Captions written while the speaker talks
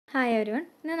Hi everyone.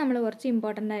 ഇന്ന് നമ്മൾ കുറച്ച്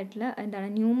ഇമ്പോർട്ടൻ്റ് ആയിട്ടുള്ള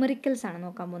ന്യൂമറിക്കൽസ് ആണ്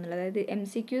നോക്കാൻ പോകുന്നത്. അതായത്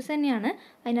MCQs തന്നെയാണ്,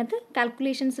 അതിനകത്ത്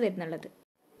കാൽക്കുലേഷൻസ് വരുന്നുള്ളത്.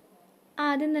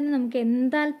 ആദ്യം തന്നെ നമുക്ക്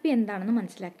എൻതാൽപ്പി എന്താണെന്ന്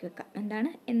മനസ്സിലാക്കി വെക്കാം. എന്താണ്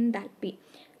എൻതാൽപ്പി?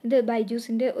 ഇത്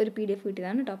ബൈജൂസിൻ്റെ ഒരു PDF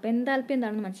കിട്ടിയതാണ് കേട്ടോ. അപ്പോൾ എൻതാൽപ്പി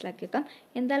എന്താണെന്ന് മനസ്സിലാക്കി വെക്കാം.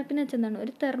 എൻതാൽപ്പി എന്ന് വെച്ചാൽ എന്താണ്?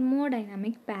 ഒരു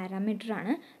തെർമോഡൈനാമിക് പാരാമീറ്റർ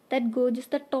ആണ് that gauges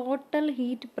the total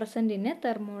heat present in a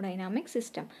thermodynamic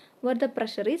system where the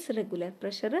pressure is regular.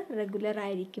 Pressure regular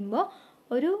ആയിരിക്കുമ്പോൾ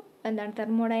ഒരു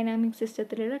തെർമോഡൈനാമിക്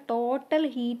സിസ്റ്റത്തിലുള്ള ടോട്ടൽ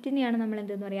ഹീറ്റിനെയാണ് നമ്മൾ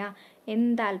എന്തെന്ന് പറയുക?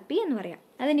 എൻതാൽപ്പി എന്ന് പറയാം.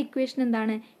 അതിൻ്റെ ഇക്വേഷൻ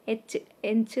എന്താണ്? എച്ച്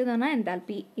എന്ന് പറഞ്ഞാൽ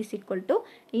enthalpy is equal to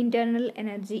internal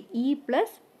energy E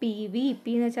plus PV.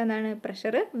 P എന്ന് വെച്ചാൽ എന്താണ്?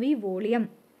 Pressure, V volume.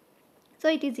 So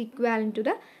it is equivalent to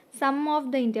the sum of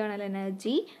the internal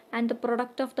energy and the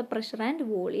product of the pressure and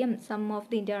volume. Sum of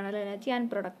the internal energy and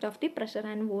product of the pressure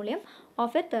and volume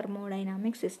of a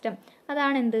thermodynamic system.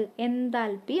 അതാണ് എന്ത്?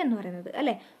 Enthalpy എന്ന് പറയുന്നത്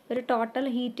അല്ലേ? ഒരു total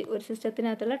heat, ഒരു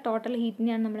സിസ്റ്റത്തിനകത്തുള്ള total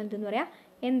ഹീറ്റിനെയാണ് നമ്മൾ എന്തെന്ന് പറയാം?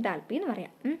 എൻതാൽപ്പി എന്ന്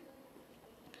പറയാം.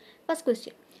 First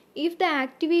question, if the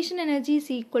activation energy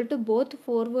is equal to both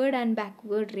forward and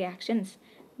backward reactions,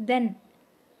 then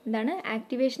എന്താണ്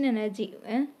ആക്ടിവേഷൻ എനർജി?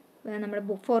 നമ്മുടെ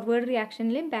forward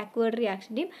റിയാക്ഷനിലെയും backward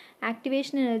റിയാക്ഷൻ്റെയും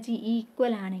activation energy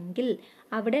equal ആണെങ്കിൽ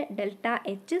അവിടെ ഡെൽറ്റ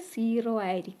എച്ച് 0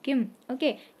 ആയിരിക്കും. Okay,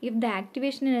 if the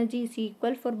activation energy is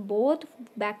equal for both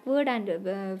backward and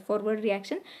forward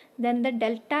reaction then the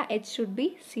delta H should be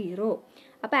 0.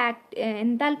 അപ്പോൾ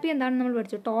enthalpy എന്താണെന്ന് നമ്മൾ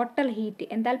പഠിച്ചു? Total heat.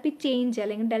 Enthalpy change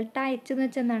അല്ലെങ്കിൽ delta H എന്ന്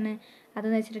വെച്ചാൽ എന്താണ്?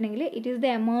 അതെന്ന് വെച്ചിട്ടുണ്ടെങ്കിൽ it is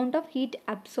the amount of heat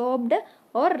absorbed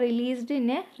or released in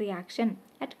A reaction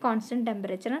at constant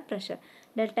temperature and pressure.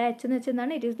 Delta H എന്ന് വെച്ചാൽ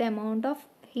എന്താണ്? It is the amount of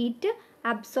heat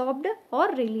absorbed or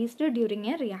released during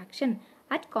A reaction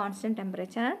at constant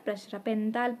temperature and pressure. അപ്പോൾ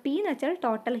enthalpy എന്ന് വെച്ചാൽ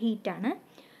total ഹീറ്റാണ്.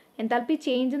 Enthalpy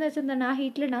change എന്ന് വെച്ചാൽ എന്താണ്? ആ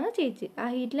ഹീറ്റിലുണ്ടാകുന്ന ചേഞ്ച്. ആ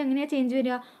ഹീറ്റിൽ എങ്ങനെയാണ് ചേഞ്ച്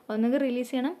വരിക? ഒന്നുകിൽ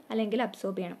റിലീസ് ചെയ്യണം അല്ലെങ്കിൽ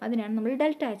അബ്സോർബ് ചെയ്യണം. അതിനാണ് നമ്മൾ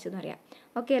ഡെൽറ്റ എച്ച് എന്ന് പറയുക.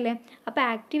 ഓക്കെ അല്ലേ? അപ്പോൾ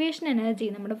ആക്ടിവേഷൻ എനർജി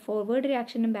നമ്മുടെ forward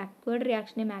റിയാക്ഷനും backward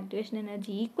റിയാക്ഷനും activation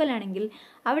energy equal ആണെങ്കിൽ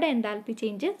അവിടെ എൻതാൽപ്പി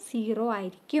ചേഞ്ച് 0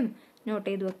 ആയിരിക്കും. നോട്ട്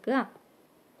ചെയ്ത് വെക്കുക.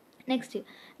 Next,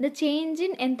 the change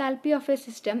in enthalpy of a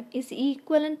system is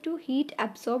equivalent to heat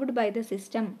absorbed by the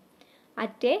system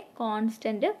at a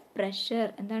constant pressure.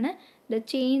 എന്താണ്? The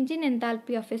change in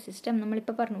enthalpy of a system,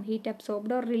 നമ്മളിപ്പോൾ പറഞ്ഞു heat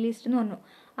absorbed or released എന്ന് പറഞ്ഞു.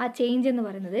 ആ change എന്ന്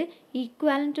പറയുന്നത്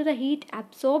equivalent to the heat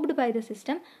absorbed by the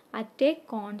system at a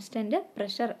constant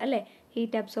pressure അല്ലേ?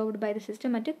 Heat absorbed by the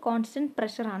system at constant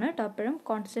pressure ആണ് കേട്ടോ. എപ്പോഴും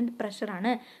കോൺസ്റ്റൻറ്റ്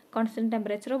പ്രഷറാണ്, കോൺസ്റ്റൻറ്റ്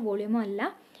ടെമ്പറേച്ചറോ വോളിയമോ അല്ല.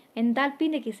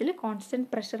 എൻതാൽപ്പീൻ്റെ കേസിൽ കോൺസ്റ്റൻറ്റ്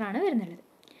പ്രഷറാണ് വരുന്നത്.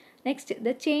 Next,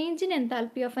 the change in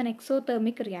enthalpy of an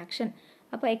exothermic reaction.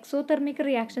 അപ്പോൾ exothermic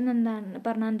reaction എന്താണ്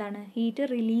പറഞ്ഞാൽ എന്താണ്? ഹീറ്റ്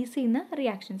റിലീസ് ചെയ്യുന്ന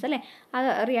റിയാക്ഷൻസ് അല്ലേ? ആ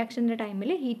റിയാക്ഷൻ്റെ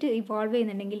ടൈമിൽ ഹീറ്റ് ഇവോൾവ്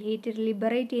ചെയ്യുന്നുണ്ടെങ്കിൽ, ഹീറ്റ്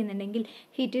ലിബറേറ്റ് ചെയ്യുന്നുണ്ടെങ്കിൽ,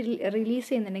 ഹീറ്റ് റിലീസ്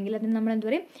ചെയ്യുന്നുണ്ടെങ്കിൽ അതിന് നമ്മൾ എന്ത്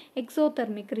പറയും?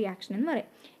 എക്സോതെർമിക് റിയാക്ഷൻ എന്ന് പറയും.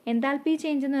 എൻതാൽപ്പി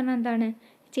ചേഞ്ച് എന്ന് പറഞ്ഞാൽ എന്താണ്?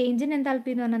 ചേഞ്ച് ഇൻ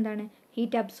എൻതാൽപ്പി എന്ന് പറഞ്ഞാൽ എന്താണ്?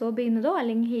 ഹീറ്റ് അബ്സോർബ് ചെയ്യുന്നതോ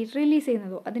അല്ലെങ്കിൽ ഹീറ്റ് റിലീസ്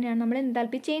ചെയ്യുന്നതോ അതിനാണ് നമ്മൾ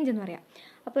എൻതാൽപ്പി ചേഞ്ച് എന്ന് പറയാം.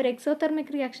 അപ്പോൾ ഒരു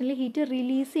എക്സോതെർമിക് റിയാക്ഷനിൽ ഹീറ്റ്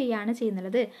റിലീസ് ചെയ്യുകയാണ്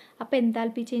ചെയ്യുന്നത്. അപ്പോൾ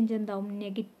എൻതാൽപ്പി ചേഞ്ച് എന്താവും?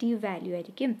 നെഗറ്റീവ് വാല്യൂ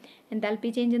ആയിരിക്കും. എൻതാൽപ്പി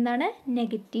ചേഞ്ച് എന്താണ്?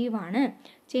 നെഗറ്റീവ് ആണ്.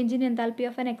 Change in enthalpy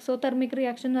of an exothermic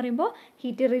reaction എന്ന് പറയുമ്പോൾ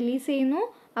ഹീറ്റ് റിലീസ് ചെയ്യുന്നു,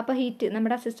 അപ്പോൾ ഹീറ്റ്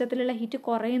നമ്മുടെ സിസ്റ്റത്തിലുള്ള ഹീറ്റ്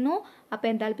കുറയുന്നു, അപ്പോൾ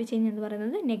എൻതാൽപ്പി ചേഞ്ച് എന്ന്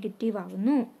പറയുന്നത് നെഗറ്റീവ്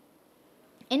ആകുന്നു.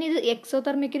 ഇനി ഇത്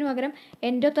എക്സോതെർമിക്കിന് പകരം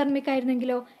എൻഡോതെർമിക്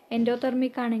ആയിരുന്നെങ്കിലോ?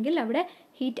 എൻഡോതെർമിക് ആണെങ്കിൽ അവിടെ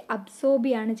ഹീറ്റ് അബ്സോർബ്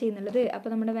ചെയ്യാണ് ചെയ്യുന്നുള്ളത്. അപ്പോൾ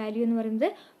നമ്മുടെ വാല്യൂ എന്ന് പറയുന്നത്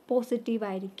പോസിറ്റീവ്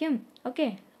ആയിരിക്കും. ഓക്കെ,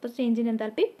 അപ്പോൾ ചേഞ്ച് ഇൻ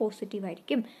എൻതാൽപ്പി പോസിറ്റീവ്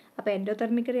ആയിരിക്കും. അപ്പോൾ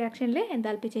എൻഡോതെർമിക് റിയാക്ഷനിൽ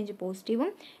എൻതാൽപ്പി ചേഞ്ച് പോസിറ്റീവും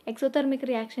എക്സോതെർമിക്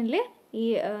റിയാക്ഷനിൽ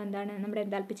നമ്മുടെ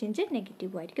എൻതാൽപ്പി ചേഞ്ച്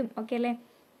നെഗറ്റീവും ആയിരിക്കും. ഓക്കെ അല്ലേ?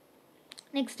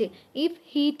 Next, if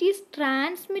heat is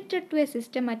transmitted to A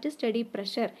system at study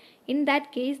pressure, in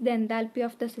that case the enthalpy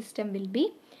of the system will be.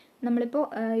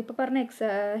 നമ്മളിപ്പോൾ പറഞ്ഞ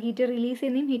heat release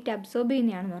ചെയ്യുന്നതും ഹീറ്റ് അബ്സോർബ്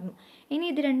ചെയ്യുന്നതാണെന്ന് പറഞ്ഞു. ഇനി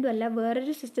ഇത് രണ്ടുമല്ല,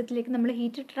 വേറൊരു സിസ്റ്റത്തിലേക്ക് നമ്മൾ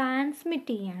ഹീറ്റ് ട്രാൻസ്മിറ്റ്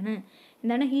ചെയ്യുകയാണ്.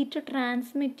 എന്താണ്? ഹീറ്റ്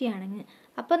ട്രാൻസ്മിറ്റ് ചെയ്യുകയാണെങ്കിൽ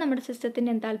അപ്പോൾ നമ്മുടെ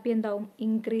സിസ്റ്റത്തിൻ്റെ എൻതാൽപ്പി എന്താവും?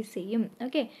 ഇൻക്രീസ് ചെയ്യും.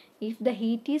 Okay, if the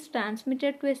heat is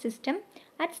transmitted to A system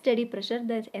at study pressure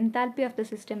the enthalpy of the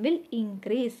system will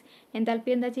increase.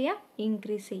 Enthalpy എന്താ ചെയ്യുക?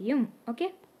 ഇൻക്രീസ് ചെയ്യും. Okay,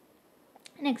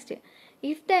 next,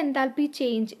 if the enthalpy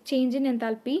change in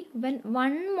enthalpy when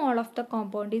 1 mole of the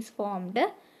compound is formed,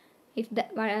 if the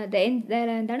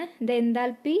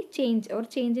enthalpy change or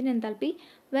change in enthalpy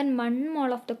when 1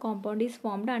 mole of the compound is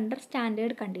formed under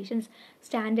standard conditions.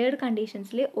 Standard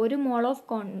കണ്ടീഷൻസിൽ 1 mole of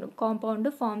compound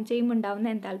form ചെയ്യുമ്പോൾ ഉണ്ടാകുന്ന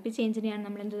enthalpy ചേഞ്ചിനെയാണ്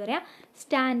നമ്മൾ എന്ത് പറയുക?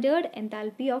 Standard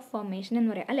enthalpy of formation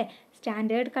എന്ന് പറയാം അല്ലേ?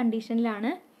 Standard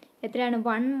കണ്ടീഷനിലാണ് എത്രയാണ്?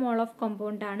 1 mole of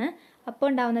compound ആണ്. അപ്പോൾ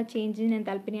ഉണ്ടാകുന്ന ചേഞ്ച് ഇൻ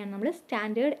എൻതാൽപ്പിനെയാണ് നമ്മൾ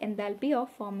സ്റ്റാൻഡേർഡ് എൻതാൽപ്പി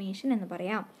ഓഫ് ഫോർമേഷൻ എന്ന്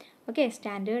പറയാം. Okay,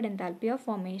 standard enthalpy of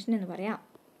formation എന്ന് പറയാം.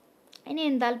 ഇനി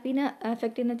എൻതാൽപ്പീനെ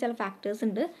എഫക്റ്റ് ചെയ്യുന്ന ചില ഫാക്ടേഴ്സ്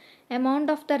ഉണ്ട്.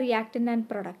 Amount of the reactant and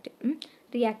product.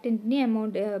 റിയാക്റ്റൻറ്റിൻ്റെയും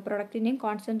പ്രൊഡക്റ്റിൻ്റെയും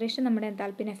concentration നമ്മുടെ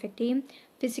എൻതാൽപ്പിനെ എഫക്റ്റ് ചെയ്യും,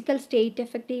 ഫിസിക്കൽ സ്റ്റേറ്റ്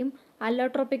എഫക്റ്റ് ചെയ്യും,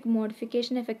 അല്ലോട്രോപ്പിക്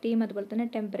മോഡിഫിക്കേഷൻ എഫക്റ്റ് ചെയ്യും, അതുപോലെ തന്നെ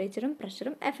ടെമ്പറേച്ചറും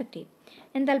പ്രഷറും എഫക്റ്റ് ചെയ്യും.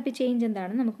 എൻതാൽപ്പി ചേഞ്ച്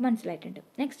എന്താണെന്ന് നമുക്ക് മനസ്സിലായിട്ടുണ്ട്.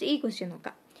 നെക്സ്റ്റ് ഈ ക്വസ്റ്റ്യൻ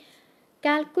നോക്കാം.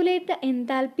 Calculate the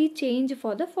enthalpy change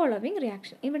for the following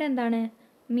reaction. ഇവിടെ എന്താണ്?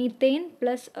 Methane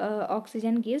plus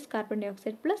oxygen gives carbon dye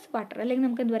oxide plus water, അല്ലെങ്കിൽ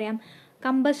നമുക്ക് എന്ത് പറയാം?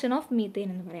 കമ്പഷൻ ഓഫ് മീതെയിൻ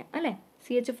എന്ന് പറയാം അല്ലേ.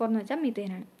 CH4 എന്ന് വെച്ചാൽ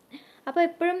മീതെയിനാണ്. അപ്പോൾ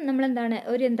എപ്പോഴും നമ്മളെന്താണ്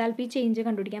ഒരു എൻതാൽപ്പി ചേഞ്ച്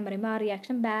കണ്ടുപിടിക്കാൻ പറയുമ്പോൾ ആ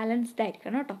റിയാക്ഷൻ ബാലൻസ്ഡ്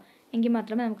ആയിരിക്കണം കേട്ടോ, എങ്കിൽ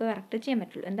മാത്രമേ നമുക്ക് കറക്റ്റ് ചെയ്യാൻ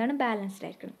പറ്റുള്ളൂ. എന്താണ്? ബാലൻസ്ഡ്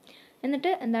ആയിരിക്കണം.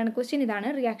 എന്നിട്ട് എന്താണ് ക്വസ്റ്റ്യൻ ഇതാണ്,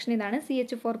 റിയാക്ഷൻ ഇതാണ്.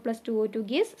 CH4 + 2O2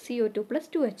 gives CO2 +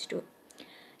 2H2.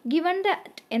 Given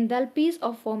that enthalpies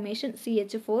of formation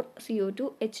CH4, CO2,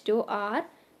 H2 are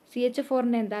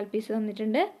CH4ൻ്റെ enthalpies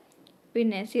തന്നിട്ടുണ്ട്,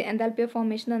 പിന്നെ എൻതാൽപ്പി ഓഫ്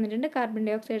ഫോർമേഷൻ തന്നിട്ടുണ്ട്, കാർബൺ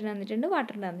ഡൈ ഓക്സൈഡ് തന്നിട്ടുണ്ട്,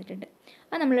 വാട്ടറിന് തന്നിട്ടുണ്ട്.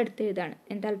 അത് നമ്മൾ എടുത്ത് എഴുതാണ്.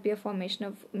 Enthalpy of formation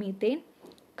of methane,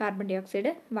 carbon dye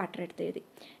oxide, water എടുത്ത് എഴുതി.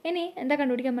 ഇനി എന്താ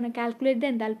കണ്ടുപിടിക്കാൻ പറഞ്ഞാൽ? Calculate the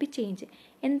enthalpy change.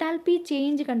 Enthalpy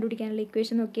change കണ്ടുപിടിക്കാനുള്ള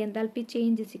ഇക്വേഷൻ നോക്കി. Enthalpy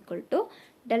change is equal to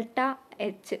delta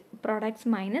H products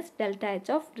minus delta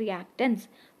H of reactance.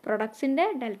 പ്രൊഡക്ട്സിൻ്റെ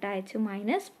delta H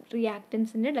minus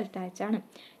റിയാക്റ്റൻസിൻ്റെ delta H ആണ്.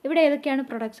 ഇവിടെ ഏതൊക്കെയാണ്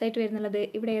പ്രൊഡക്ട്സ് ആയിട്ട് വരുന്നുള്ളത്?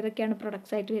 ഇവിടെ ഏതൊക്കെയാണ്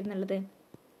പ്രൊഡക്ട്സ് ആയിട്ട് വരുന്നുള്ളത്?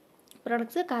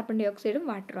 Products carbon dye ഓക്സൈഡും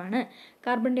വാട്ടറുമാണ്.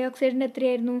 Carbon dye ഓക്സൈഡിൻ്റെ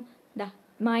എത്രയായിരുന്നു?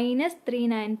 മൈനസ്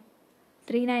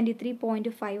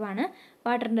 393.5 ആണ്.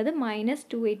 വാട്ടറിൻ്റെത്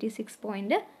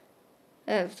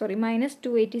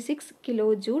 -286 കിലോ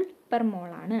ജൂൾ പെർ മോൾ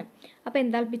ആണ്. അപ്പോൾ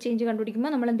എൻതാൽപ്പി ചേഞ്ച്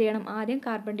കണ്ടുപിടിക്കുമ്പോൾ നമ്മൾ എന്ത് ചെയ്യണം? ആദ്യം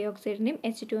കാർബൺ ഡൈ ഓക്സൈഡിൻ്റെയും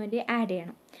H2ൻ്റെയും ആഡ്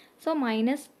ചെയ്യണം. സോ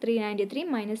 -393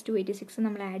 -286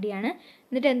 നമ്മൾ ആഡ് ചെയ്യാണ്.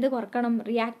 എന്നിട്ട് എന്ത് കുറക്കണം?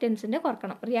 റിയാക്റ്റൻസിൻ്റെ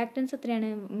കുറക്കണം. റിയാക്റ്റൻസ് എത്രയാണ്?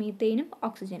 മീതെയിനും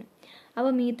ഓക്സിജനും.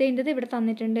 അപ്പോൾ മീതെയിൻ്റെത് ഇവിടെ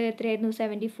തന്നിട്ടുണ്ട്, എത്രയായിരുന്നു?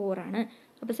 74 ആണ്.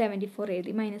 അപ്പോൾ 74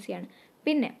 എഴുതി, മൈനസ് ചെയ്യാണ്.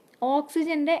 പിന്നെ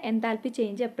ഓക്സിജൻ്റെ എൻതാൽപ്പി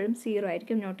ചേഞ്ച് എപ്പോഴും 0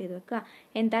 ആയിരിക്കും, നോട്ട് ചെയ്ത് വെക്കുക.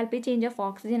 എൻതാൽപ്പി ചേഞ്ച് ഓഫ്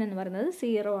ഓക്സിജൻ എന്ന് പറയുന്നത്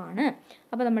 0 ആണ്.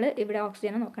 അപ്പോൾ നമ്മൾ ഇവിടെ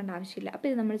ഓക്സിജനെ നോക്കേണ്ട ആവശ്യമില്ല. അപ്പോൾ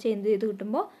ഇത് നമ്മൾ ചേഞ്ച് ചെയ്ത്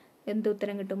കിട്ടുമ്പോൾ എന്ത്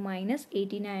ഉത്തരം കിട്ടും?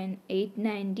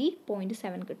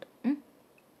 -890.7 കിട്ടും.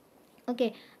 ഓക്കെ.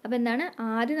 അപ്പോൾ എന്താണ്?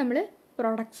 ആദ്യം നമ്മൾ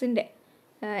പ്രൊഡക്ട്സിൻ്റെ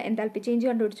എൻതാൽപ്പി ചേഞ്ച്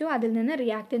കണ്ടുപിടിച്ചു, അതിൽ നിന്ന്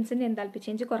റിയാക്റ്റൻസിൻ്റെ എൻതാൽപ്പി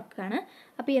ചേഞ്ച് കുറക്കുകയാണ്.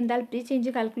 അപ്പോൾ ഈ എൻതാൽപ്പി ചേഞ്ച്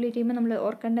കാൽക്കുലേറ്റ് ചെയ്യുമ്പോൾ നമ്മൾ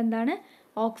ഓർക്കേണ്ട എന്താണ്?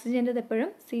 ഓക്സിജൻ്റെത് എപ്പോഴും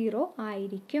 0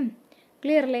 ആയിരിക്കും.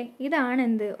 ക്ലിയർ അല്ലേ? ഇതാണ്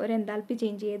എന്ത്? ഒരു എൻതാൽപ്പി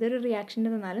ചേഞ്ച് ഏതൊരു റിയാക്ഷൻ്റെ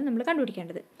തന്നാലും നമ്മൾ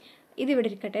കണ്ടുപിടിക്കേണ്ടത്. ഇതിവിടെ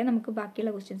ഇരിക്കട്ടെ, നമുക്ക്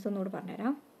ബാക്കിയുള്ള ക്വസ്റ്റ്യൻസ് ഒന്നുകൂടി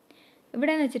പറഞ്ഞുതരാം.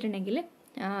 ഇവിടെ എന്ന് വെച്ചിട്ടുണ്ടെങ്കിൽ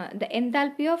the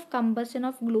enthalpy of combustion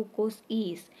of glucose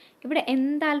is. ഇവിടെ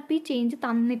എൻതാൽപ്പി ചേഞ്ച്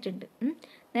തന്നിട്ടുണ്ട്.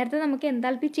 നേരത്തെ നമുക്ക്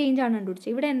എൻതാൽപ്പി ചേഞ്ച് ആണ്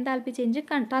കണ്ടുപിടിച്ചത്. ഇവിടെ എൻതാൽപ്പി ചേഞ്ച്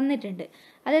തന്നിട്ടുണ്ട്.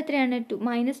 അത് എത്രയാണ്?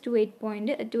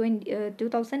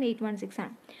 -28.2816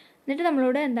 ആണ്. എന്നിട്ട്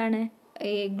നമ്മളോട് എന്താണ്?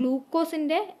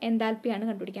 ഗ്ലൂക്കോസിൻ്റെ എൻതാൽപ്പിയാണ്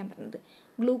കണ്ടുപിടിക്കാൻ പറഞ്ഞത്.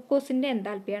 ഗ്ലൂക്കോസിൻ്റെ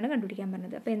എൻതാൽപ്പിയാണ് കണ്ടുപിടിക്കാൻ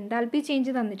പറഞ്ഞത്. അപ്പോൾ എൻതാൽപ്പി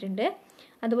ചേഞ്ച് തന്നിട്ടുണ്ട്,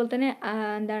 അതുപോലെ തന്നെ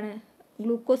എന്താണ്?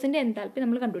 ഗ്ലൂക്കോസിൻ്റെ എൻതാൽപ്പി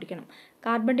നമ്മൾ കണ്ടുപിടിക്കണം.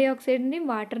 കാർബൺ ഡൈ ഓക്സൈഡിൻ്റെയും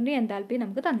വാട്ടറിൻ്റെയും എൻതാൽപ്പി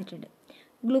നമുക്ക് തന്നിട്ടുണ്ട്.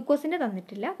 ഗ്ലൂക്കോസിൻ്റെ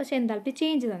തന്നിട്ടില്ല, പക്ഷേ എൻതാൽപ്പി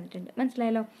ചേഞ്ച് തന്നിട്ടുണ്ട്.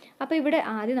 മനസ്സിലായല്ലോ? അപ്പോൾ ഇവിടെ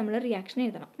ആദ്യം നമ്മൾ റിയാക്ഷൻ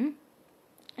എഴുതണം.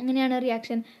 അങ്ങനെയാണ്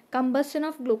റിയാക്ഷൻ. കമ്പഷൻ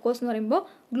ഓഫ് ഗ്ലൂക്കോസ് എന്ന് പറയുമ്പോൾ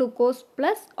ഗ്ലൂക്കോസ്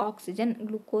പ്ലസ് ഓക്സിജൻ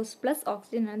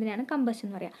അതിനെയാണ് കമ്പഷൻ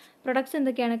എന്ന് പറയുക. പ്രൊഡക്ട്സ്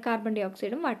എന്തൊക്കെയാണ്? കാർബൺ ഡൈ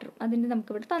ഓക്സൈഡും വാട്ടറും. അതിൻ്റെ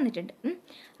നമുക്കിവിടെ തന്നിട്ടുണ്ട്.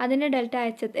 അതിൻ്റെ ഡെൽറ്റ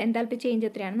എച്ച് എൻതാൽപ്പി ചേഞ്ച്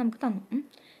എത്രയാണ് നമുക്ക് തന്നു.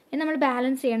 ഇനി നമ്മൾ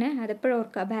ബാലൻസ് ചെയ്യണേ, അതെപ്പോഴും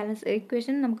ഓർക്കുക. ബാലൻസ്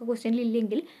ഇക്വേഷൻ നമുക്ക് ക്വസ്റ്റ്യനിൽ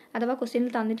ഇല്ലെങ്കിൽ, അഥവാ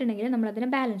ക്വസ്റ്റ്യനിൽ തന്നിട്ടുണ്ടെങ്കിൽ നമ്മളതിനെ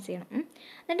ബാലൻസ് ചെയ്യണം.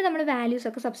 എന്നിട്ട് നമ്മൾ വാല്യൂസ്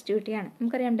ഒക്കെ സബ്സ്റ്റിറ്റ്യൂട്ട് ചെയ്യണം.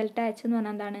 നമുക്കറിയാം ഡെൽറ്റ എച്ച് എന്ന്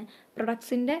പറഞ്ഞാൽ എന്താണ്?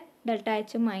 പ്രൊഡക്ട്സിൻ്റെ delta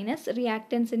H minus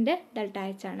റിയാക്റ്റൻസിൻ്റെ delta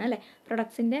H ആണ് അല്ലേ.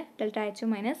 പ്രൊഡക്ട്സിൻ്റെ ഡെൽറ്റ എച്ച്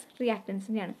മൈനസ്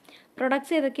റിയാക്റ്റൻസിൻ്റെയാണ്.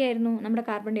 പ്രൊഡക്ട്സ് ഏതൊക്കെയായിരുന്നു? നമ്മുടെ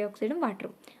കാർബൺ ഡൈ ഓക്സൈഡും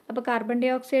വാട്ടറും. അപ്പോൾ കാർബൺ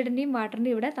ഡൈ ഓക്സൈഡിൻ്റെയും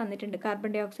വാട്ടറിൻ്റെയും ഇവിടെ തന്നിട്ടുണ്ട്. കാർബൺ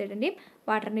ഡൈ ഓക്സൈഡിൻ്റെയും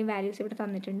വാട്ടറിൻ്റെയും വാല്യൂസ് ഇവിടെ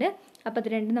തന്നിട്ടുണ്ട്. അപ്പോൾ അത്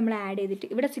രണ്ടും നമ്മൾ ആഡ് ചെയ്തിട്ട്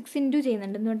ഇവിടെ 6 ഇൻറ്റു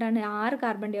ചെയ്യുന്നുണ്ട്. എന്തുകൊണ്ടാണ്? 6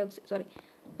 കാർബൺ ഡൈ ഓക്സൈഡും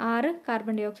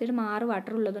 6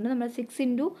 വാട്ടറും ഉള്ളതുകൊണ്ട് നമ്മൾ 6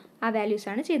 ഇൻറ്റു ആ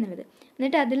വാല്യൂസാണ് ചെയ്യുന്നത്.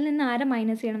 എന്നിട്ട് അതിൽ നിന്ന് ആരെ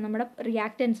മൈനസ് ചെയ്യണം? നമ്മുടെ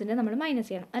റിയാക്റ്റൻസിൻ്റെ നമ്മൾ മൈനസ്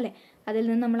ചെയ്യണം അല്ലേ. അതിൽ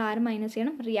നിന്ന് നമ്മൾ ആര് മൈനസ്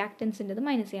ചെയ്യണം? റിയാക്റ്റൻസിൻ്റെത്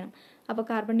മൈനസ് ചെയ്യണം. അപ്പോൾ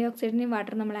കാർബൺ ഡൈ ഓക്സൈഡിൻ്റെയും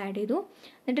വാട്ടറും നമ്മൾ ആഡ് ചെയ്തു.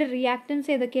 എന്നിട്ട് റിയാക്റ്റൻസ്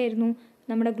ഏതൊക്കെയായിരുന്നു?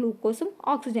 നമ്മുടെ ഗ്ലൂക്കോസും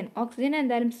ഓക്സിജൻ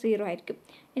എന്തായാലും 0 ആയിരിക്കും.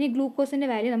 ഇനി ഗ്ലൂക്കോസിൻ്റെ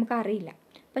വാല്യൂ നമുക്ക് അറിയില്ല,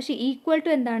 പക്ഷേ ഈക്വൽ ടു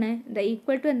എന്താണ്?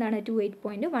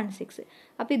 28.16.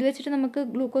 അപ്പോൾ ഇത് വെച്ചിട്ട് നമുക്ക്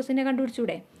ഗ്ലൂക്കോസിൻ്റെ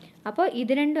കണ്ടുപിടിച്ചൂടെ? അപ്പോൾ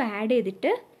ഇത് രണ്ടും ആഡ്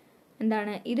ചെയ്തിട്ട്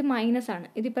എന്താണ്? ഇത് മൈനസ് ആണ്,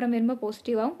 ഇതിപ്പുറം വരുമ്പോൾ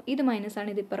പോസിറ്റീവ് ആവും. ഇത് മൈനസ് ആണ്,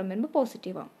 ഇതിപ്പുറം വരുമ്പോൾ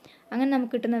പോസിറ്റീവ് ആവും. അങ്ങനെ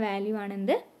നമുക്ക് കിട്ടുന്ന വാല്യൂ ആണ്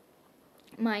എന്ത്?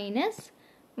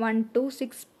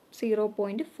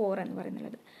 -1260.4 എന്ന്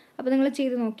പറയുന്നത്. അപ്പോൾ നിങ്ങൾ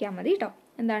ചെയ്ത് നോക്കിയാൽ മതി കേട്ടോ.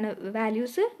 എന്താണ്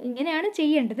വാല്യൂസ് ഇങ്ങനെയാണ്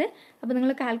ചെയ്യേണ്ടത്. അപ്പോൾ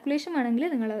നിങ്ങൾ കാൽക്കുലേഷൻ വേണമെങ്കിൽ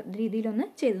നിങ്ങൾ രീതിയിലൊന്ന്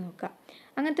ചെയ്ത് നോക്കുക.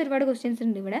 അങ്ങനത്തെ ഒരുപാട് ക്വസ്റ്റ്യൻസ്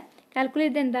ഉണ്ട് ഇവിടെ.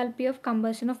 Calculate the enthalpy of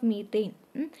combustion of methane.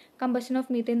 Combustion of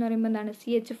methane എന്ന് പറയുമ്പോൾ എന്താണ്?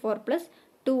 CH4 +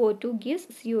 2O2 gives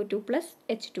CO2 +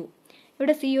 H2.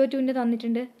 ഇവിടെ CO2ൻ്റെ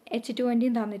തന്നിട്ടുണ്ട്,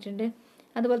 H2ൻ്റെയും തന്നിട്ടുണ്ട്,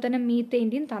 അതുപോലെ തന്നെ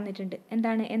മീതെയിൻ്റെയും തന്നിട്ടുണ്ട്.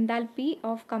 എന്താണ്? എൻതാൽപ്പി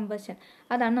ഓഫ് കമ്പഷൻ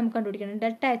അതാണ് നമുക്ക് കണ്ടുപിടിക്കേണ്ടത്.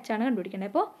 ഡെൽറ്റ എച്ച് ആണ്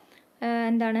കണ്ടുപിടിക്കേണ്ടത്. അപ്പോൾ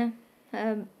എന്താണ്?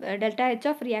 Delta H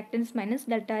of reactance minus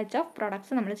delta H of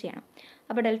products നമ്മൾ ചെയ്യണം.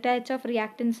 അപ്പോൾ ഡെൽറ്റ എച്ച് ഓഫ്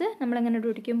റിയാക്റ്റൻസ് നമ്മളെങ്ങനെ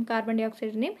കണ്ടുപിടിക്കും? കാർബൺ ഡൈ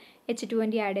ഓക്സൈഡിൻ്റെയും H2O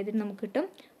ആഡ് ചെയ്തിട്ട് നമുക്ക് കിട്ടും.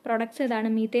 പ്രോഡക്ട്സ് ഇതാണ്,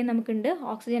 മീത്തേൻ നമുക്കുണ്ട്,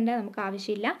 ഓക്സിജൻ്റെ നമുക്ക്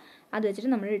ആവശ്യമില്ല. അത്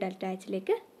വെച്ചിട്ട് നമ്മൾ ഡെൽറ്റ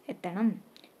എച്ചിലേക്ക് എത്തണം.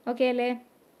 ഓക്കെ അല്ലേ?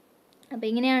 അപ്പോൾ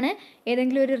ഇങ്ങനെയാണ്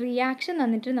ഏതെങ്കിലും ഒരു റിയാക്ഷൻ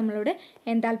തന്നിട്ട് നമ്മളോട്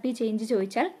എൻതാൽപ്പി ചേഞ്ച്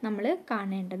ചോദിച്ചാൽ നമ്മൾ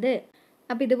കാണേണ്ടത്.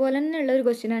 അപ്പോൾ ഇതുപോലെ തന്നെയുള്ള ഒരു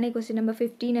ക്വസ്റ്റ്യനാണ് ഈ ക്വസ്റ്റ്യൻ നമ്പർ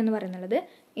 15 എന്ന് പറയുന്നത്.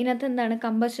 ഇതിനകത്ത് എന്താണ്?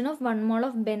 Combustion of 1 mole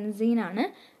of benzene ആണ്.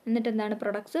 എന്നിട്ട് എന്താണ്?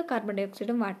 Products carbon dye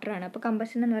ഓക്സൈഡും വാട്ടറാണ്. അപ്പോൾ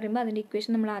കമ്പഷൻ എന്ന് പറയുമ്പോൾ അതിൻ്റെ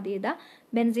ഇക്വേഷൻ നമ്മൾ ആദ്യം ചെയ്താൽ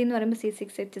ബെൻസീൻ എന്ന് പറയുമ്പോൾ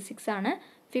C6H6 ആണ്.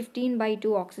 15/2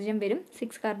 ഓക്സിജൻ വരും,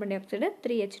 6 കാർബൺ ഡൈ ഓക്സൈഡ്,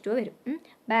 3 H2O വരും.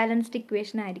 ബാലൻസ്ഡ്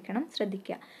ഇക്വേഷൻ ആയിരിക്കണം,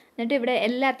 ശ്രദ്ധിക്കുക. എന്നിട്ട് ഇവിടെ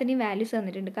എല്ലാത്തിൻ്റെയും വാല്യൂസ്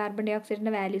തന്നിട്ടുണ്ട്. കാർബൺ ഡൈ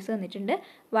ഓക്സൈഡിൻ്റെ വാല്യൂസ് തന്നിട്ടുണ്ട്,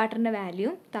 വാട്ടറിൻ്റെ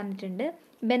വാല്യൂവും തന്നിട്ടുണ്ട്,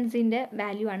 ബെൻസീൻ്റെ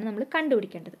വാല്യൂ ആണ് നമ്മൾ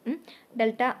കണ്ടുപിടിക്കേണ്ടത്.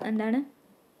 ഡെൽറ്റ എന്താണ്?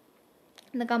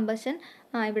 The combustion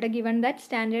ഇവിടെ given that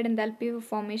standard enthalpy of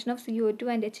formation of CO2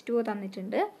 and H2O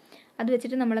തന്നിട്ടുണ്ട്. അത്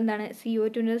വെച്ചിട്ട് നമ്മൾ എന്താണ്?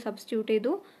 CO2ൻ്റെ സബ്സ്റ്റിറ്റ്യൂട്ട്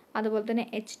ചെയ്തു, അതുപോലെ തന്നെ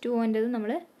H2Oൻ്റെത്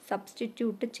നമ്മൾ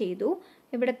സബ്സ്റ്റിറ്റ്യൂട്ട് ചെയ്തു.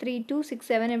 ഇവിടെ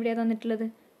 3267 എവിടെയാണ് തന്നിട്ടുള്ളത്?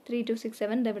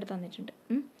 3267 ഇവിടെ തന്നിട്ടുണ്ട്.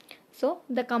 So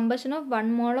the combustion of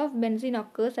 1 mole of benzene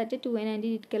occurs at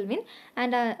 298 Kelvin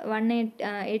and 1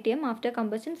 atm after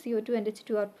combustion CO2 and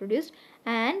H2O are produced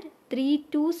and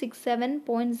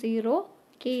 3267.0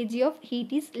 kg of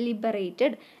heat is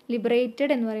liberated. Liberated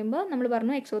എന്ന് പറയുമ്പോൾ നമ്മൾ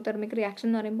പറഞ്ഞു എക്സോതെർമിക് റിയാക്ഷൻ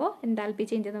എന്ന് പറയുമ്പോൾ എൻതാൽപ്പി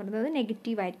ചേഞ്ച് എന്ന് പറയുന്നത്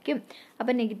നെഗറ്റീവ് ആയിരിക്കും.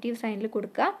 അപ്പോൾ നെഗറ്റീവ് സൈനിൽ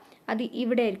കൊടുക്കുക. അത്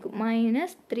ഇവിടെ ആയിരിക്കും,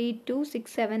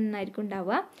 -3267 എന്നായിരിക്കും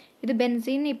ഉണ്ടാവുക. ഇത്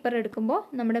ബെൻസീൻ ഇപ്പർ എടുക്കുമ്പോൾ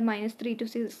നമ്മുടെ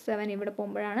 -3267 ഇവിടെ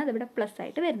പോകുമ്പോഴാണ് അതിവിടെ പ്ലസ്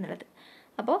ആയിട്ട് വരുന്നത്.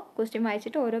 അപ്പോൾ ക്വസ്റ്റ്യൻ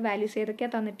വായിച്ചിട്ട് ഓരോ വാല്യൂസ്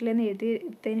ഏതൊക്കെയാണ് തന്നിട്ടില്ലെന്ന്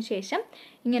എഴുതിയതിന് ശേഷം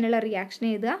ഇങ്ങനെയുള്ള റിയാക്ഷൻ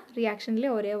എഴുതുക. റിയാക്ഷനിൽ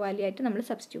ഓരോ വാല്യൂ ആയിട്ട് നമ്മൾ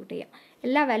സബ്സ്റ്റിറ്റ്യൂട്ട് ചെയ്യാം.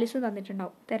 എല്ലാ വാല്യൂസും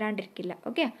തന്നിട്ടുണ്ടാവും, തരാണ്ടിരിക്കില്ല.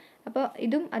 ഓക്കെ, അപ്പോൾ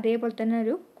ഇതും അതേപോലെ തന്നെ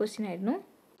ഒരു ക്വസ്റ്റ്യൻ ആയിരുന്നു.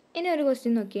 ഇനി ഒരു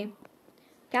ക്വസ്റ്റ്യൻ നോക്കിയേ.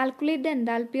 Calculate the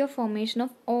enthalpy of formation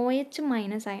of OH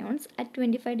minus ions at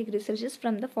 25 degrees Celsius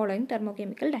from the following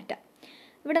thermochemical data.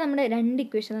 ഇവിടെ നമ്മുടെ 2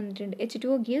 ഇക്വേഷൻ തന്നിട്ടുണ്ട്.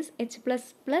 H2O gives H++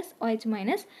 OH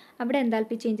minus, അവിടെ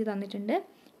എൻതാൽപ്പി ചേഞ്ച് തന്നിട്ടുണ്ട്.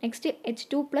 Next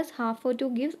H2+ half O2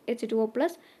 gives H2O+,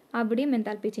 അവിടെയും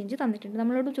enthalpy change തന്നിട്ടുണ്ട്.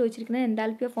 നമ്മളോട് ചോദിച്ചിരിക്കുന്നത്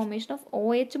enthalpy of formation of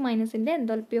OH മൈനസിൻ്റെ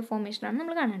enthalpy of ഫോർമേഷനാണ്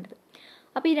നമ്മൾ കാണേണ്ടത്.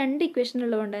 അപ്പോൾ ഈ 2 ഇക്വേഷൻ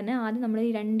ഉള്ളതുകൊണ്ട് തന്നെ ആദ്യം നമ്മൾ ഈ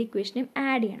 2 ഇക്വേഷനും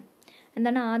ആഡ് ചെയ്യണം.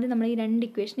 എന്താണ്? ആദ്യം നമ്മൾ ഈ 2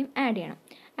 ഇക്വേഷനും ആഡ് ചെയ്യണം.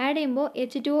 ആഡ് ചെയ്യുമ്പോൾ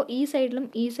H2O ഈ സൈഡിലും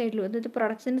ഈ സൈഡിലും, അതായത്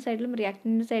പ്രൊഡക്ട്സിൻ്റെ സൈഡിലും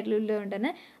റിയാക്റ്റൻറ്റിൻ്റെ സൈഡിലും ഉള്ളതുകൊണ്ട്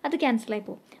തന്നെ അത് ക്യാൻസലായി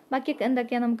പോകും. ബാക്കി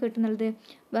എന്തൊക്കെയാണ് നമുക്ക് കിട്ടുന്നത്?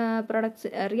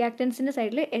 റിയാക്റ്റൻസിൻ്റെ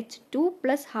സൈഡിൽ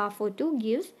H2+ half O2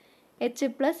 gives H++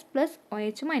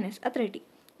 OH minus, അത്ര കിട്ടി.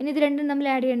 ഇനി ഇത് രണ്ടും നമ്മൾ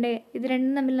ആഡ് ചെയ്യണ്ടേ? ഇത്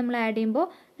രണ്ടും തമ്മിൽ നമ്മൾ ആഡ് ചെയ്യുമ്പോൾ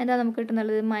എന്താ നമുക്ക്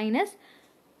കിട്ടുന്നത്?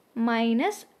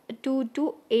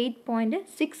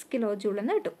 -228.6 kJ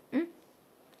എന്ന് കിട്ടും.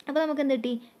 അപ്പോൾ നമുക്ക് എന്ത്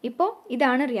കിട്ടി? ഇപ്പോൾ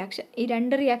ഇതാണ് റിയാക്ഷൻ. ഈ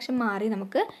 2 റിയാക്ഷൻ മാറി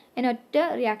നമുക്ക് ഇനി ഒറ്റ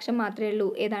റിയാക്ഷൻ മാത്രമേ ഉള്ളൂ.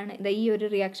 ഏതാണ്? ഇത് ഈ ഒരു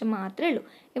റിയാക്ഷൻ മാത്രമേ ഉള്ളൂ.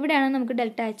 ഇവിടെയാണ് നമുക്ക്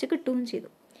ഡെൽറ്റ എച്ച് കിട്ടുകയും ചെയ്തു.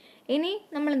 ഇനി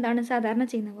നമ്മൾ എന്താണ് സാധാരണ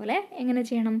ചെയ്യുന്ന പോലെ എങ്ങനെ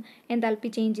ചെയ്യണം? Enthalpy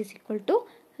change is equal to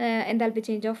enthalpy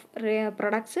change of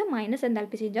products minus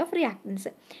enthalpy change of reactance.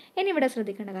 ഇനി ഇവിടെ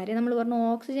ശ്രദ്ധിക്കേണ്ട കാര്യം, നമ്മൾ പറഞ്ഞു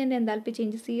ഓക്സിജൻ്റെ എൻതാൽപ്പി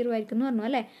ചേഞ്ച് 0 ആയിരിക്കും എന്ന് പറഞ്ഞു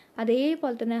അല്ലേ?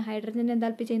 അതേപോലെ തന്നെ ഹൈഡ്രജൻ്റെ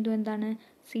എൻതാൽപ്പി ചേഞ്ചും എന്താണ്?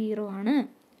 0 ആണ്.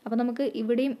 അപ്പോൾ നമുക്ക്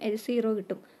ഇവിടെയും 0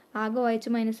 കിട്ടും. ആകെ OH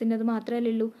മൈനസിൻ്റെത്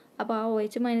മാത്രമല്ലേ ഉള്ളൂ. അപ്പോൾ ആ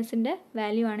OH മൈനസിൻ്റെ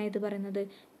വാല്യൂ ആണ് ഇത് പറയുന്നത്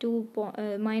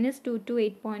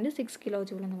 -228.6 kJ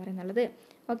എന്ന് പറയുന്നുള്ളത്.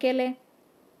 ഓക്കെ അല്ലേ?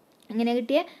 അങ്ങനെ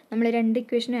കിട്ടിയ നമ്മൾ 2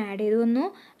 ഇക്വേഷനും ആഡ് ചെയ്ത് വന്നു.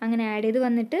 അങ്ങനെ ആഡ് ചെയ്ത്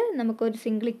വന്നിട്ട് നമുക്കൊരു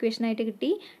സിംഗിൾ ഇക്വേഷനായിട്ട് കിട്ടി.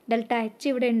 ഡെൽറ്റ എച്ച്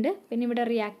ഇവിടെ ഉണ്ട്. പിന്നെ ഇവിടെ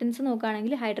റിയാക്റ്റൻസ്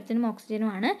നോക്കുകയാണെങ്കിൽ ഹൈഡ്രജനും ഓക്സിജനും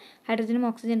ആണ്. ഹൈഡ്രജനും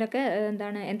ഓക്സിജൻ്റെ ഒക്കെ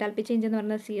എന്താണ് എൻതാൽപ്പി ചേഞ്ച് എന്ന്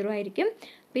പറയുന്നത് 0 ആയിരിക്കും.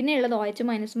 പിന്നെ ഉള്ളത് OH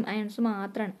മൈനസും അയൺസും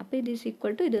മാത്രമാണ്. അപ്പോൾ ഇത് ഈസ്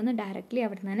ഈക്വൽ ടു ഇതൊന്ന് ഡയറക്റ്റ്ലി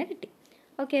അവിടെ നിന്ന് തന്നെ കിട്ടി.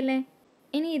 ഓക്കെ അല്ലേ?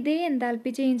 ഇനി ഇതേ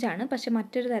എൻതാൽപ്പി ചേഞ്ച് ആണ്, പക്ഷേ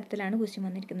മറ്റൊരു തരത്തിലാണ് ക്വസ്റ്റ്യൻ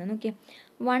വന്നിരിക്കുന്നത്. നോക്കിയേ.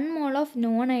 1 mole of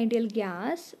non ideal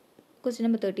gas, question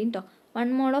number 13 കേട്ടോ.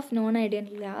 1 mole of non-ideal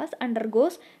gas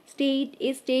undergoes a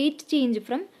state change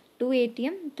from 2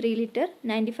 atm 3 liter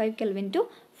 95 Kelvin to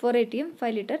 4 atm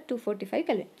 5 liter 245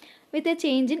 Kelvin with a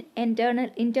change in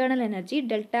internal energy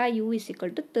delta U is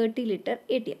equal to 30 liter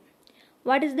atm.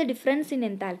 What is the difference in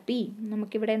enthalpy?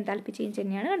 നമുക്കിവിടെ enthalpy change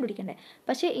തന്നെയാണ് കണ്ടുപിടിക്കേണ്ടത്.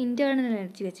 പക്ഷേ internal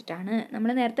energy വെച്ചിട്ടാണ്. നമ്മൾ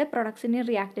നേരത്തെ പ്രൊഡക്ട്സിനെയും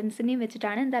റിയാക്റ്റൻസിനെയും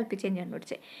വെച്ചിട്ടാണ് enthalpy change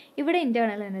കണ്ടുപിടിച്ചത്. ഇവിടെ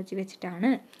ഇൻറ്റേർണൽ എനർജി വെച്ചിട്ടാണ്.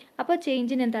 അപ്പോൾ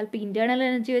change in enthalpy internal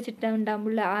energy വെച്ചിട്ട്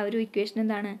ഉണ്ടാകുമ്പോൾ ആ ഒരു ഇക്വേഷൻ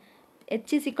എന്താണ്?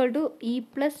 H is equal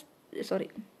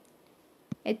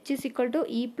to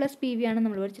E+PV ആണ്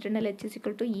നമ്മൾ പഠിച്ചിട്ടുണ്ടല്ലോ. H is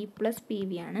equal to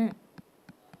E+PV ആണ്.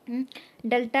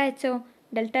 Delta echo?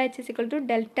 Delta H is equal to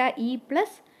delta E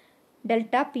plus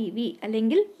delta P V,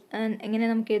 അല്ലെങ്കിൽ എങ്ങനെ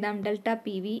നമുക്ക് എഴുതാം? ഡെൽറ്റ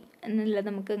പി വി എന്നുള്ളത്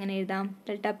നമുക്ക് എങ്ങനെ എഴുതാം?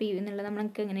 ഡെൽറ്റ പി വി എന്നുള്ളത്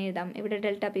നമുക്ക് എങ്ങനെ എഴുതാം? ഇവിടെ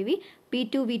delta P V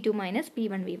P2 V2 minus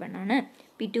P1 V1 ആണ്.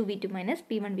 P2 V2 minus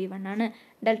P1 V1 ആണ്.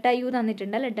 ഡെൽറ്റ യു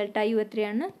തന്നിട്ടുണ്ടല്ലോ, ഡെൽറ്റ യു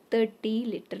എത്രയാണ് 30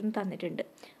 ലിറ്റർ തന്നിട്ടുണ്ട്.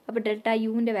 അപ്പോൾ ഡെൽറ്റ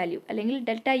യുവിൻ്റെ വാല്യൂ അല്ലെങ്കിൽ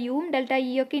ഡെൽറ്റ യുവും ഡെൽറ്റ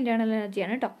ഇ ഒക്കെ ഇൻറ്റേർണൽ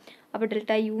എനർജിയാണ് കേട്ടോ. അപ്പോൾ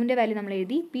ഡെൽറ്റ യുവിൻ്റെ വാല്യൂ നമ്മൾ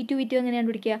എഴുതി. P2 V2 എങ്ങനെയാണ്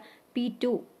പിടിക്കുക?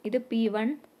 P2 ഇത് P1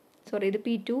 ഇത്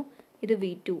P2 ഇത്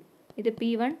V2 ഇത്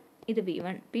P1 ഇത്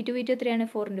V1. P2 V2 എത്രയാണ്?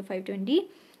 4 × 5 20.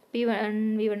 P1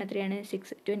 V1 എത്രയാണ്?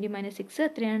 6. 20 - 6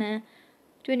 എത്രയാണ്?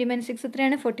 20 - 6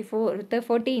 എത്രയാണ്?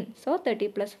 14. സോ 30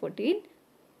 + 14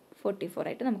 44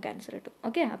 ആയിട്ട് നമുക്ക് ആൻസർ കിട്ടും.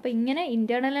 ഓക്കെ, അപ്പോൾ ഇങ്ങനെ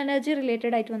ഇൻറ്റേർണൽ എനർജി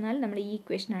റിലേറ്റഡ് ആയിട്ട് വന്നാൽ നമ്മൾ ഈ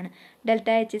ഇക്വേഷൻ ആണ് delta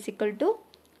H =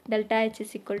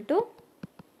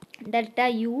 delta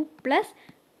U plus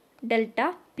delta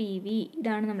P V.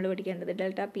 ഇതാണ് നമ്മൾ പഠിക്കേണ്ടത്,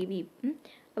 ഡെൽറ്റ പി വി.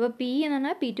 അപ്പോൾ പി എന്ന്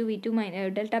പറഞ്ഞാൽ P2 V2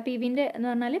 ഡെൽറ്റ പി വിൻ്റെ എന്ന്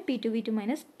പറഞ്ഞാൽ P2 V2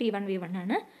 minus P1 V1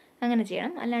 ആണ്. അങ്ങനെ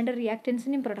ചെയ്യണം. അല്ലാണ്ട്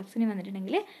റിയാക്റ്റൻസിനും പ്രൊഡക്ട്സിനും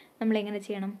വന്നിട്ടുണ്ടെങ്കിൽ നമ്മളെങ്ങനെ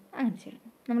ചെയ്യണം? അങ്ങനെ ചെയ്യണം,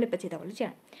 നമ്മളിപ്പോൾ ചെയ്ത പോലെ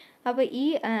ചെയ്യണം. അപ്പോൾ ഈ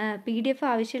PDF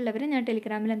ആവശ്യമുള്ളവർ ഞാൻ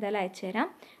ടെലിഗ്രാമിൽ എന്തായാലും അയച്ചു തരാം.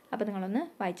 അപ്പോൾ നിങ്ങളൊന്ന്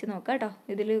വായിച്ച് നോക്കാം കേട്ടോ.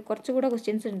 ഇതിൽ കുറച്ചുകൂടെ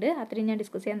ക്വസ്റ്റ്യൻസ് ഉണ്ട്, അത്രയും ഞാൻ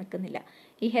ഡിസ്കസ് ചെയ്യാൻ നിൽക്കുന്നില്ല.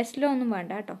 ഈ ഹെസ്ലോ ഒന്നും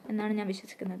വേണ്ട കേട്ടോ എന്നാണ് ഞാൻ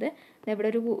വിശ്വസിക്കുന്നത്. ഇവിടെ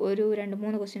ഒരു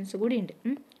 2-3 ക്വസ്റ്റ്യൻസ് കൂടി ഉണ്ട്.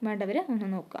 വേണ്ടവർ ഒന്ന്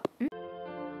നോക്കുക.